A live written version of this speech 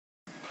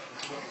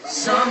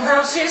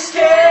Somehow she's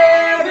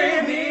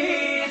scaring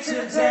me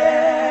to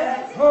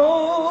death.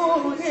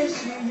 Oh,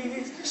 yes she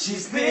is.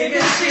 She's big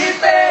and she's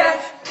bad.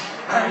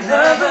 I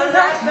love her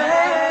like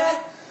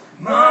mad.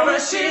 Mama,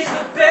 she's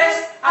the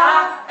best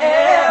I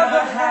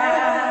ever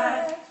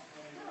had.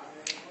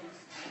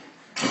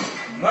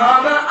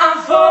 Mama,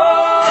 I'm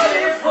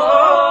falling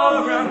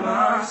for a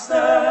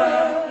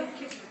monster.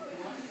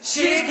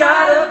 She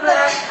got a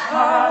black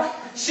heart.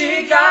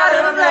 She got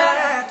a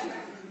black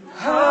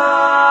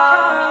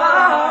heart.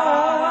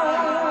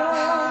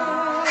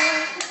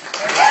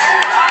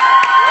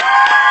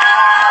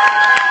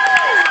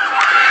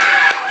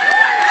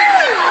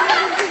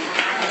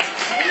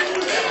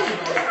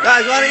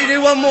 Guys, why don't you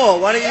do one more?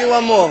 Why don't you do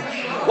one more?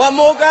 One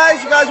more,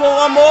 guys? You guys want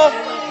one more?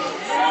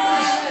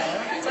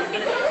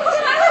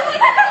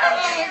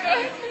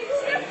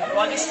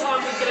 Right, this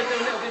time we're going to do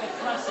a little bit of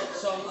classic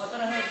song. I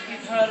don't know if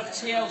you've heard of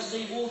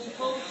TLC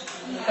Waterfalls.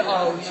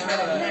 Oh,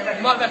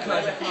 you might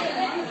recognise it.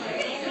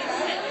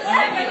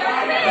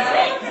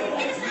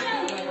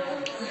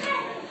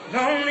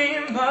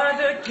 Lonely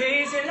mother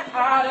gazing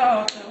out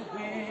of the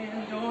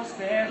window,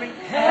 staring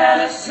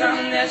at a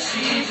sun that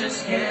she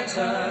just can't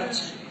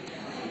touch.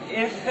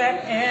 If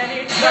at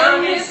any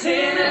time he's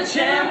in a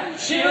jam,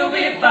 she'll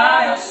be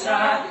by her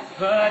side.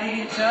 But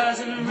he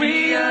doesn't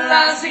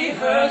realize he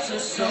hurts her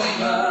so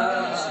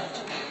much.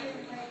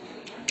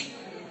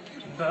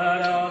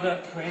 But all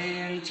the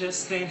praying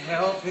just ain't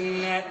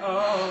helping at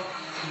all.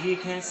 He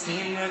can't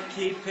seem to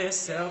keep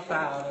himself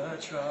out of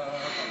trouble.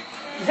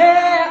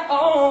 Yeah,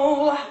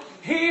 oh,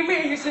 he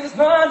makes his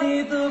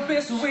money the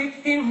best way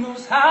he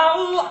knows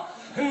how.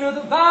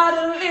 Another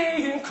bottle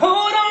laying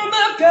cold on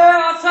the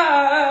girl's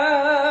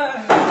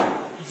side.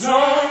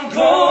 Don't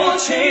go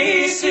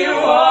chasing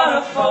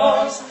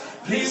waterfalls.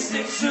 Please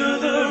stick to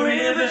the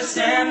rivers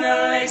and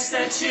the lakes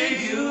that you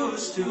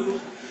used to.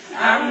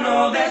 I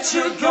know that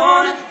you're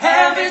gonna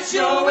have it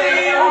your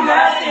way or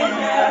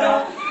nothing at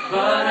all,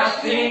 but I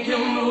think you're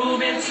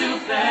moving too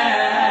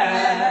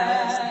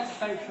fast.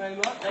 Thank you very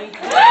much. Thank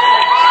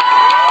you.